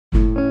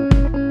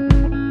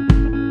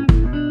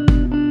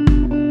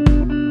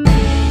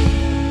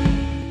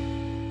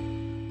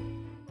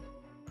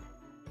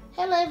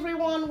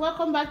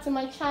welcome back to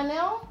my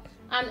channel.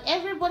 And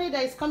everybody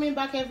that is coming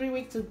back every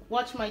week to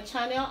watch my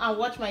channel and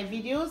watch my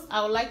videos,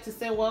 I would like to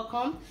say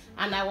welcome,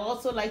 and I would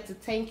also like to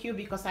thank you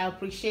because I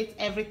appreciate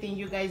everything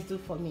you guys do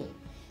for me.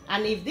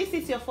 And if this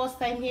is your first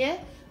time here,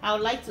 I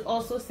would like to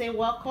also say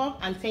welcome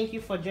and thank you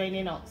for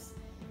joining us.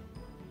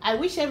 I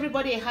wish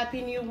everybody a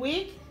happy new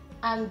week,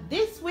 and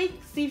this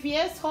week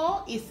CVS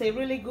haul is a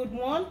really good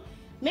one.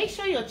 Make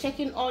sure you're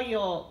checking all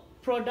your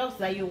products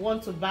that you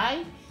want to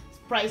buy.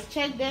 Price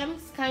check them,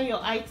 scan your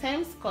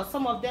items, because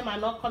some of them are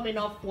not coming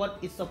off what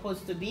it's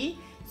supposed to be.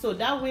 So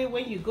that way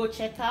when you go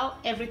check out,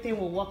 everything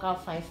will work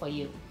out fine for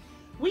you.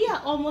 We are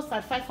almost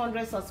at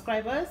 500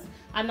 subscribers,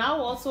 and I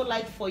would also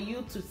like for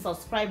you to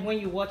subscribe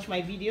when you watch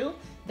my video.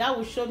 That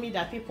will show me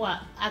that people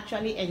are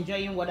actually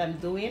enjoying what I'm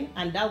doing,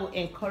 and that will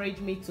encourage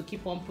me to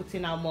keep on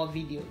putting out more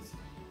videos.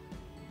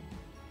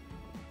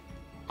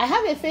 I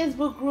have a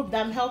Facebook group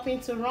that I'm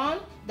helping to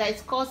run that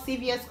is called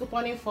CVS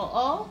Couponing for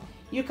All.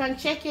 You can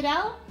check it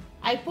out.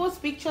 I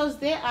post pictures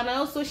there, and I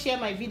also share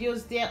my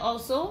videos there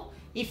also.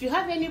 If you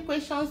have any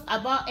questions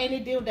about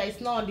any deal that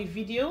is not on the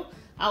video,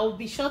 I will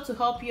be sure to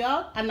help you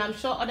out, and I'm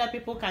sure other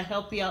people can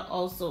help you out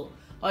also.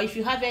 Or if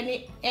you have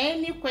any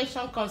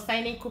question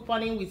concerning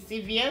couponing with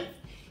CVS,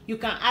 you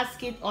can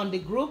ask it on the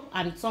group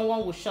and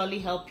someone will surely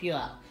help you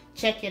out.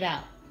 Check it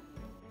out.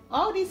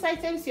 All these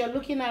items you're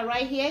looking at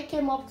right here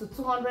came up to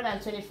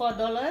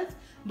 $224,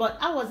 but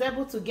I was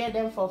able to get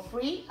them for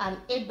free and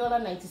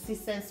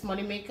 $8.96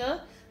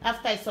 moneymaker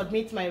after I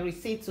submit my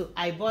receipt to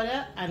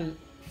Ibotta and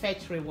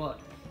fetch reward.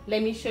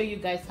 Let me show you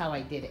guys how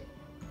I did it.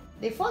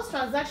 The first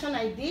transaction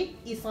I did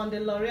is on the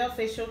L'Oreal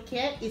facial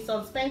care. It's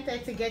on spend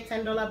 30 get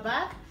 $10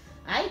 back.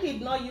 I did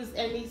not use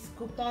any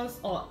coupons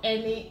or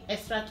any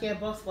extra care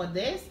box for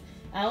this.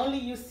 I only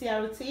used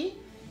CRT.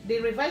 The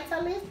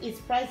Revitalift is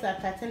priced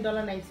at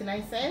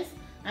 $13.99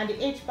 and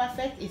the Age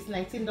Perfect is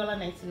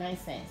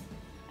 $19.99.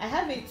 I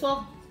have a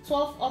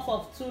 12 off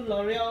of 2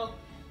 L'Oreal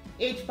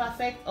Age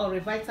Perfect or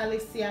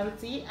Revitalift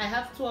CRT. I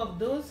have 2 of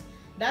those.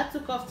 That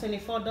took off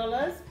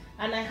 $24.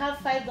 And I have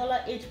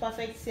 $5 Age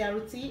Perfect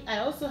CRT. I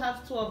also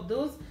have 2 of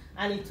those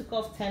and it took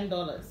off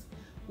 $10.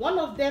 One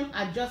of them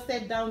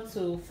adjusted down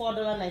to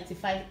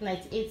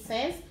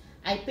 $4.98.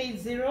 I paid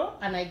 $0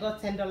 and I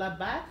got $10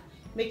 back,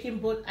 making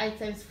both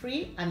items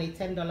free and a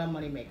 $10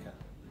 moneymaker.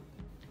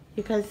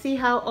 You can see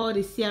how all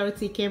the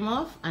CRT came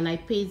off and I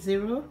paid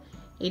 $0.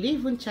 It didn't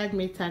even charge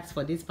me tax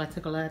for this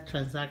particular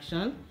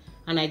transaction,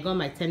 and I got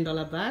my $10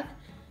 back.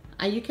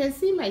 And you can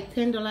see my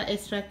 $10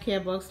 extra care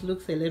box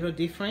looks a little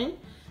different.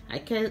 I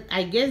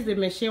guess the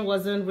machine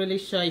wasn't really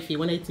sure if he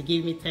wanted to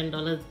give me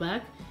 $10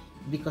 back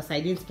because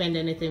I didn't spend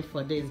anything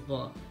for this,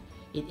 but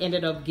it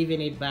ended up giving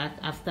it back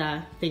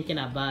after thinking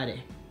about it.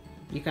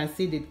 You can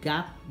see the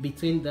gap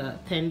between the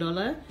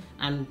 $10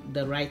 and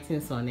the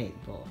writings on it,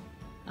 but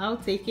I'll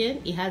take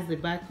it. It has the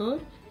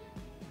barcode.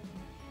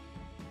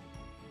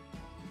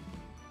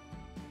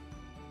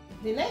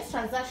 The next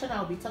transaction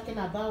I'll be talking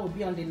about will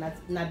be on the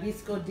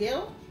Nabisco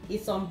deal.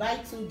 It's on buy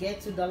 2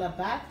 get $2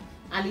 back,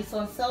 and it's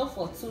on sale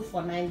for 2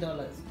 for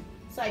 $9.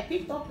 So I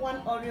picked up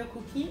 1 Oreo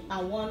cookie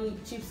and 1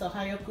 Chips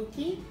Ohio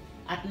cookie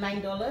at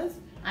 $9,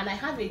 and I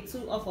have a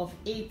 2 off of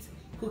 8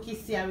 cookie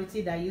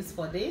CRT that I use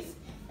for this.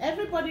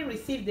 Everybody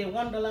received a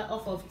 $1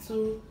 off of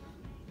 2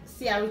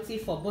 CRT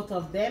for both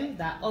of them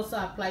that also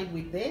applied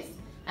with this.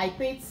 I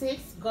paid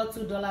 $6, got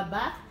 $2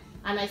 back,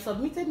 and I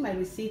submitted my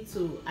receipt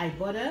to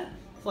Ibotta.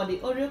 For the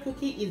Oreo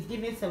cookie, it's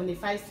giving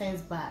 75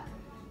 cents back.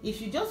 If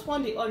you just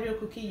want the Oreo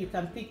cookie, you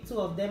can pick 2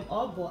 of them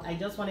up, but I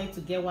just wanted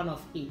to get 1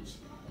 of each.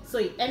 So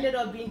it ended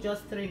up being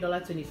just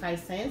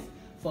 $3.25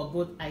 for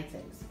both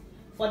items.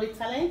 For the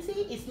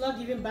Talenti, it's not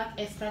giving back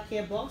extra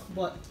care box,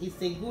 but it's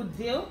a good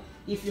deal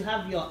if you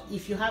have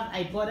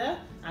Ibotta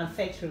and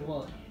fetch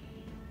reward.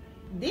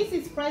 This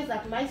is priced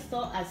at my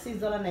store at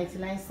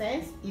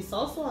 $6.99. It's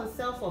also on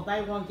sale for buy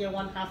 1 get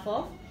 1 half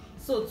off.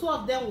 So 2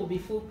 of them will be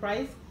full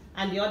price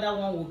and the other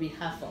one will be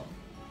half off.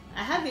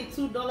 I have a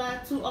 $2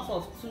 2 off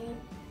of 2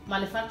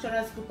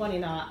 manufacturers coupon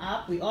in our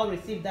app. We all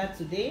received that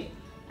today.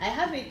 I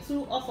have a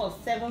 2 off of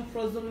 7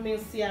 frozen meal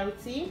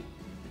CRT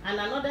and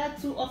another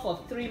 2 off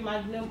of 3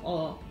 Magnum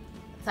or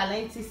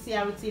Talenti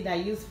CRT that I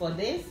use for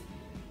this.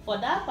 For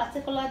that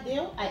particular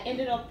deal, I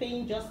ended up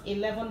paying just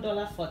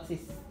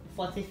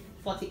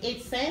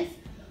 $11.48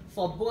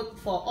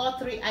 for all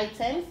 3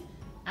 items,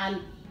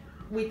 and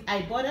with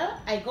Ibotta,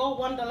 I got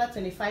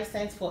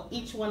 $1.25 for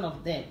each one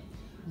of them.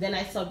 Then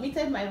I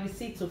submitted my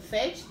receipt to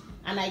fetch,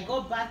 and I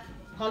got back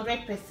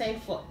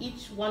 100% for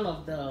each one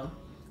of the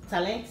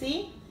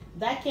Talenti.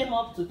 That came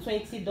up to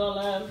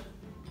 $20.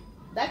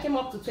 That came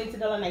up to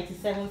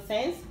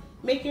 $20.97,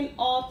 making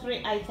all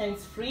 3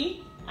 items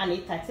free and a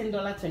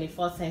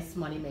 $13.24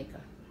 moneymaker.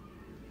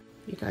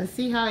 You can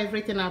see how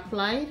everything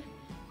applied.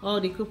 All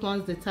the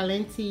coupons, the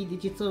Talenti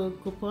digital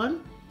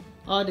coupon,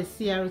 all the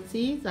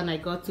CRTs, and I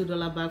got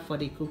 $2 back for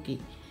the cookie,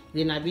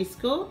 the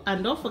Nabisco.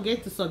 And don't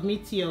forget to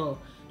submit your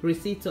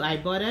receipt to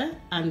Ibotta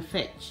and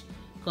fetch,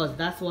 because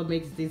that's what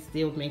makes this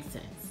deal make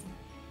sense.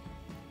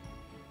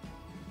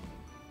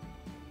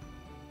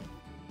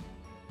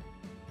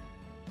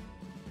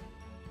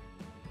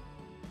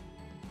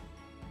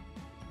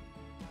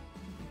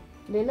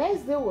 The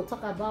next deal we'll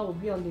talk about will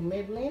be on the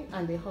Maybelline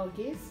and the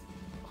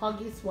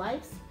Huggies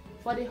wipes.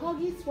 For the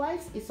Huggies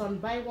wipes, it's on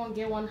buy one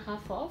get one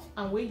half off,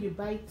 and when you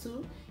buy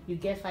two, you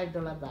get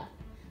 $5 back.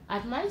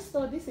 At my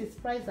store, this is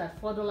priced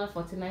at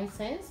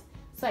 $4.49.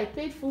 So I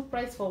paid full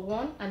price for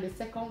one, and the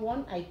second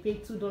one I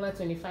paid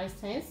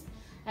 $2.25.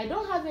 I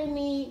don't have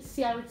any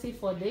CRT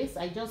for this.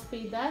 I just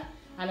paid that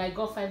and I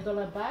got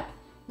 $5 back,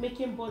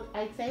 making both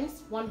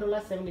items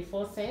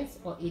 $1.74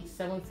 or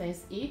 87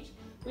 cents each,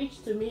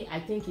 which to me I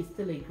think is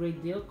still a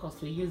great deal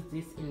because we use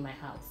this in my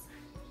house.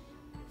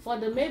 For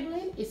the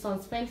Maybelline, it's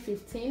on spend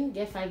 15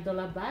 get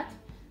 $5 back.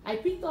 I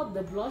picked up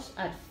the blush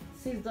at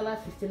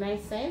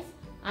 $6.59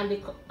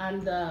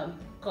 and the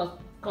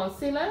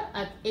concealer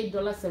at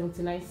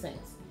 $8.79.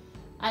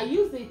 I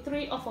used the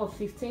 3 off of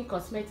 15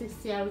 cosmetics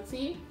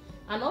CRT,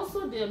 and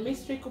also the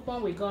mystery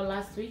coupon we got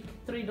last week,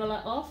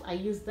 $3 off. I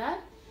used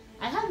that.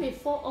 I have a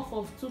 4 off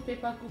of 2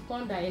 paper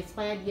coupon that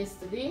expired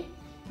yesterday.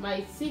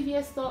 My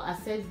CVS store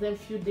accepts them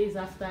few days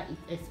after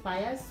it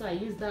expires, so I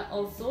used that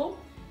also.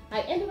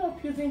 I ended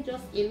up using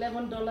just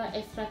 $11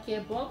 extra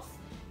care box,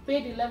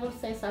 paid 11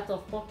 cents out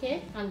of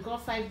pocket, and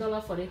got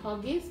 $5 for the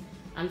Huggies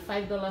and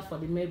 $5 for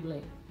the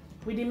Maybelline.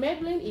 With the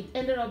Maybelline, it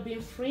ended up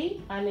being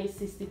free and a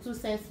 62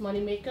 cents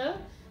money maker,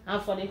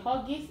 and for the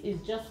Huggies,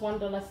 it's just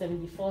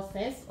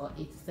 $1.74 or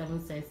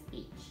 87 cents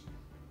each.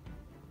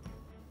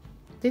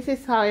 This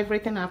is how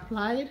everything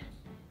applied.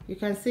 You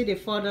can see the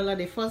 $4,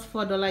 the first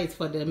 $4 is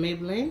for the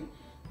Maybelline,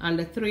 and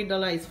the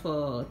 $3 is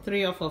for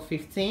 3 off of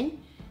 15,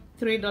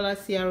 $3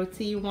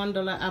 CRT,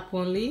 $1 app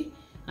only,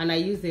 and I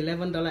used the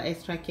 $11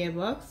 extra care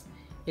box,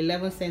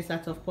 11 cents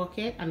out of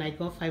pocket, and I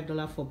got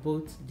 $5 for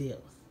both deals.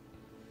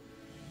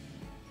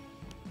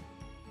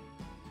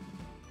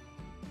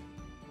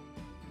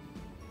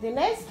 The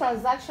next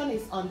transaction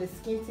is on the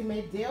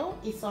Skintimate deal.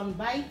 It's on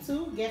buy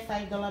 2 get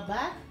 $5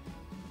 back,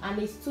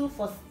 and it's 2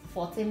 for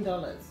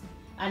 $14,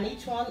 and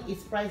each one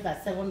is priced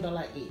at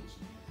 $7 each.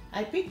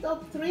 I picked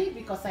up 3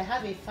 because I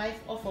have a 5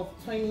 off of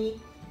 20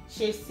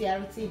 shave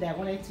CRT that I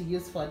wanted to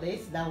use for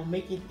this. That will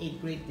make it a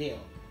great deal.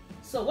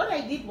 So what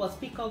I did was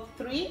pick up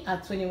 3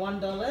 at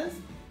 $21,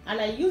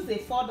 and I used a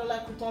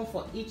 $4 coupon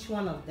for each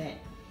one of them.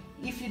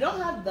 If you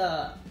don't have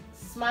the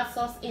Smart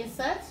Sauce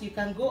inserts, you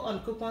can go on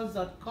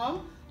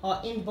coupons.com or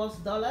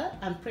Inbox Dollar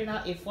and print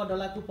out a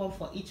 $4 coupon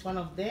for each one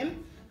of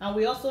them, and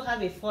we also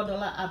have a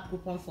 $4 app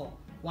coupon for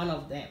one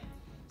of them.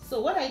 So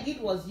what I did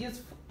was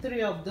use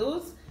 3 of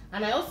those,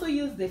 and I also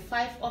used the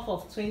 5 off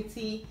of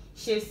 20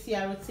 shave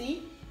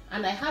CRT,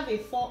 and I have a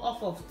 4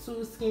 off of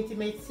 2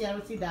 Skintimate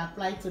CRT that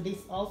applied to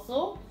this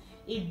also.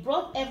 It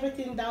brought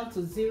everything down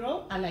to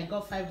 0, and I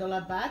got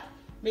 $5 back,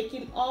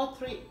 making all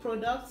 3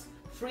 products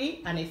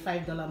free and a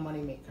 $5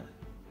 money maker.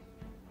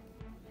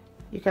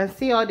 You can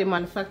see all the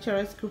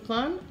manufacturer's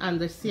coupon and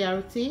the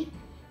CRT.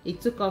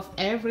 It took off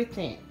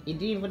everything. It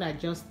didn't even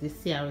adjust the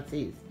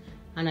CRTs.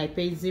 And I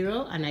paid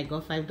 0 and I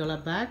got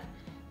 $5 back.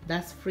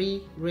 That's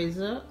free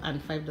razor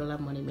and $5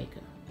 money maker.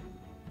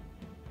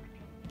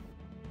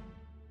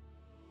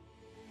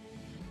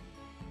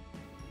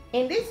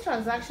 In this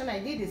transaction, I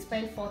did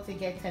spend 40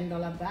 get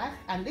 $10 back,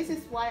 and this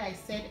is why I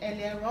said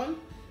earlier on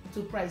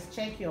to price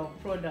check your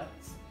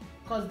products,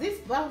 because this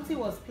bounty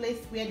was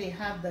placed where they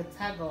have the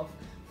tag of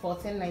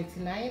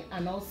 $14.99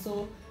 and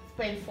also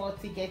spend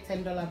 40 get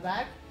 $10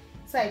 back.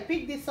 So I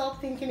picked this up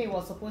thinking it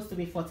was supposed to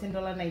be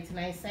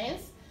 $14.99,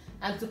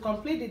 and to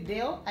complete the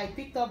deal, I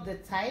picked up the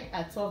Tide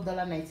at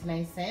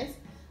 $12.99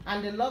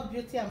 and the Love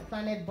Beauty and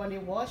Planet body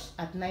wash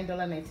at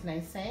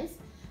 $9.99,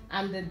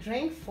 and the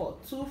drink for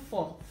 2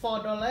 for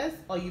 $4,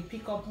 or you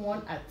pick up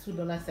one at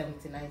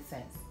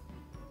 $2.79.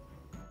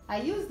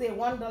 I used the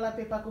 $1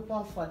 paper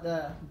coupon for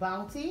the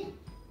bounty.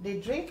 The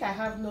drink I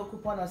have no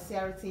coupon or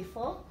CRT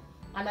for,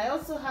 and I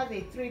also have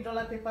a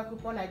 $3 paper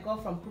coupon I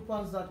got from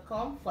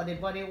coupons.com for the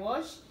body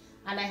wash,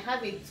 and I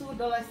have a $2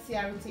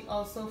 CRT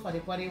also for the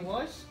body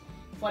wash.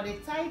 For the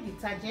Tide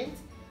detergent,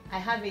 I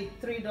have a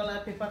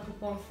 $3 paper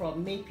coupon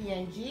from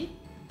MayPNG.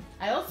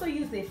 I also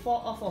used a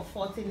 4 off of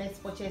 40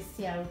 next purchase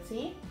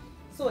CRT.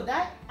 So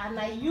that, and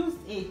I used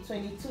a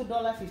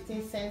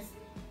 $22.15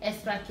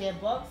 extra care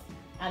box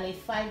and a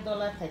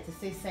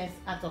 $5.36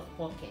 out of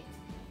pocket,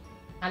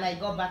 and I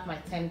got back my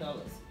 $10,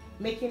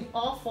 making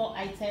all 4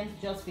 items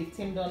just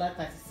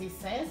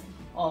 $15.36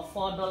 or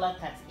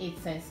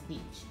 $4.38 each.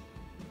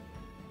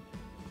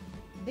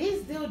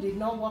 This deal did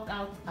not work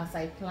out as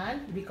I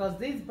planned because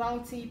this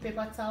bounty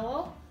paper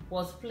towel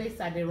was placed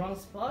at the wrong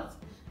spot,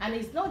 and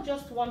it's not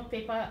just one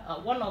paper,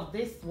 one of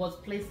this was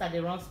placed at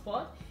the wrong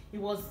spot. It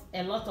was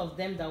a lot of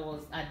them that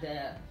was at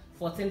the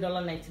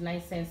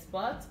 $14.99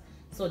 spot,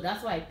 so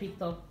that's why I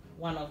picked up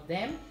one of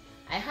them.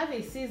 I have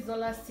a $6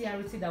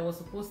 CRT that was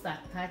supposed to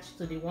attach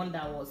to the one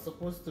that was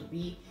supposed to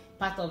be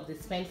part of the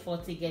spend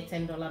 40 get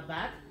 $10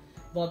 back,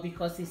 but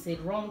because it's a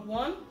wrong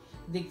one,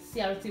 the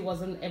CRT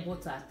wasn't able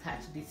to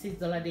attach. The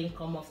 $6 didn't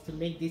come off to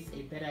make this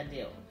a better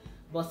deal.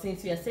 But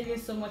since we are saving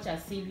so much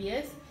at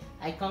CVS,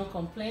 I can't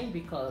complain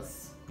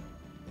because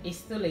it's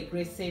still a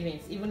great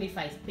savings. Even if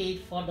I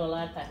paid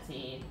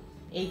 $4.38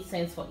 8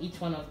 cents for each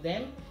one of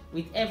them.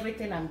 With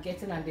everything I'm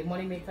getting and the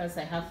money makers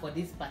I have for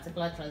this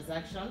particular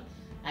transaction,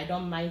 I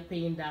don't mind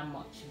paying that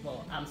much, but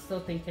I'm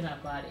still thinking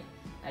about it.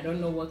 I don't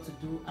know what to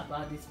do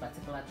about this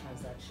particular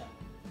transaction.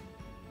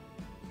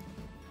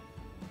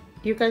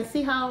 You can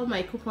see how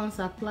my coupons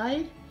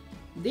applied.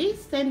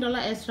 This $10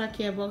 extra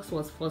care box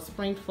was for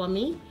Sprint for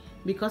me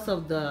because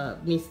of the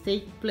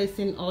mistake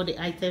placing all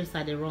the items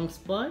at the wrong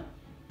spot.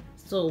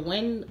 So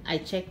when I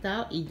checked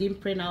out, it didn't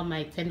print out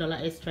my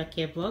 $10 extra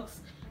care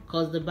box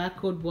because the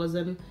barcode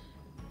wasn't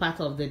part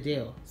of the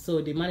deal.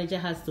 So the manager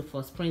has to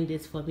force print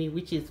this for me,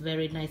 which is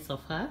very nice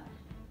of her.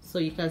 So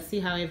you can see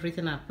how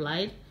everything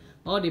applied.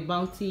 All the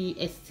bounty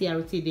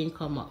STRT didn't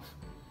come off,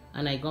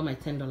 and I got my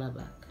 $10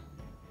 back.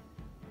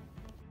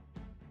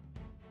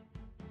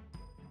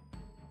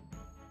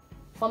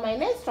 For my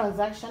next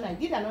transaction, I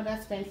did another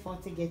spend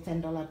 40, get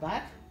 $10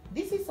 back.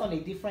 This is on a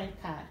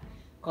different card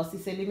because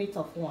it's a limit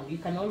of 1. You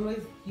can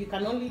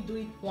only do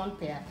it 1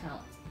 per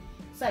account.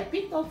 So I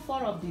picked up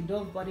 4 of the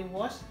Dove body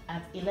wash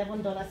at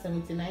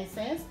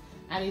 $11.79,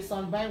 and it's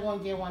on buy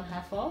 1 get 1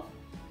 half off.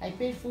 I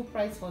paid full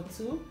price for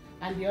 2,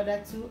 and the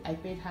other 2 I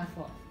paid half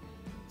off.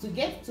 To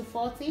get to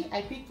 40,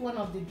 I picked one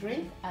of the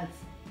drink at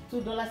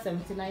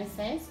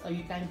 $2.79, or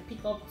you can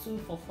pick up 2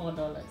 for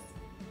 $4.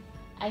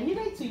 I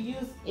needed to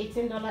use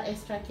 $18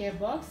 extra care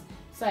box,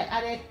 so I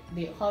added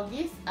the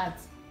Huggies at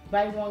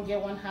buy 1 get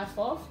 1 half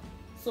off.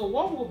 So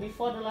one will be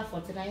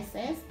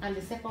 $4.49 and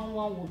the second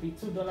one will be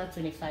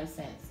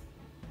 $2.25.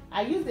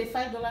 I used the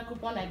 $5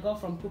 coupon I got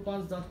from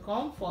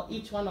coupons.com for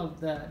each one of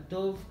the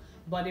Dove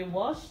body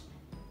wash,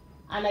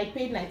 and I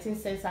paid 19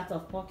 cents out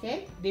of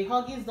pocket. The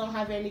Huggies don't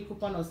have any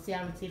coupon or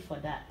CRT for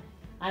that.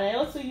 And I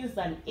also used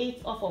an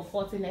 8 off of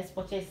 40 next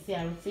purchase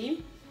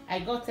CRT. I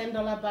got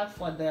 $10 back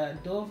for the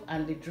Dove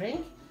and the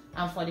drink,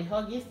 and for the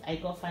Huggies I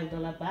got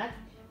 $5 back,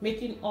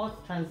 making all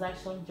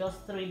transactions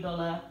just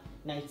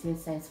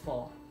 $3.19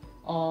 for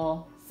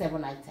all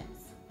 7 items.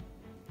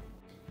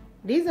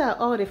 These are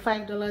all the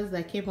 $5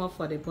 that came off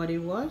for the body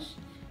wash,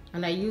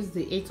 and I used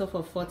the 8 off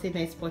of 40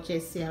 next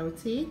purchase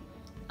CRT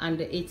and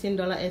the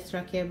 $18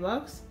 extra care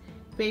box,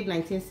 paid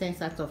 19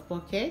 cents out of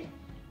pocket,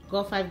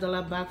 got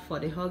 $5 back for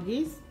the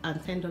Huggies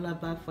and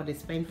 $10 back for the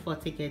spend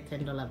 40 get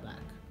 $10 back.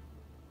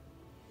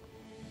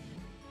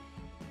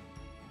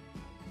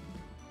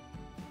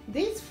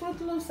 These Fruit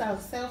Loops are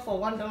sell for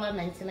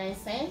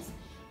 $1.99.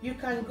 You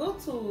can go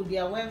to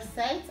their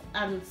website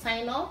and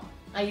sign up,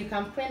 and you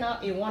can print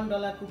out a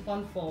 $1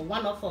 coupon for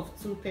 1 off of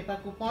 2 paper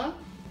coupon.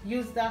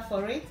 Use that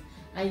for it,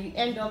 and you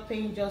end up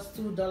paying just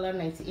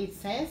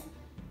 $2.98,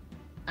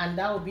 and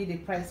that will be the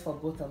price for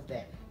both of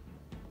them.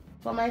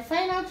 For my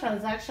final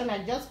transaction,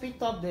 I just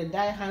picked up the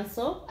Dye hand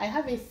soap. I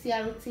have a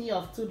CRT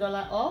of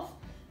 $2 off,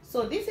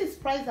 so this is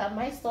priced at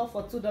my store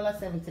for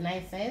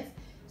 $2.79.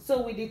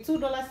 So with the $2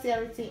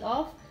 CRT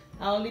off,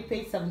 I only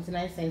paid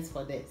 79 cents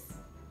for this.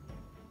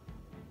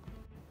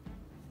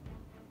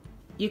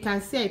 You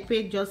can see I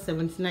paid just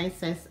 79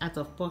 cents out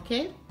of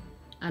pocket,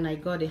 and I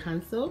got a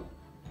hand soap.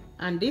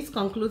 And this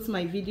concludes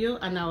my video,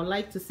 and I would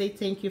like to say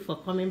thank you for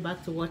coming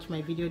back to watch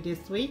my video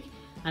this week,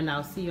 and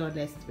I'll see you all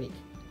next week.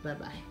 Bye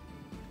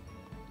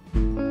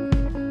bye.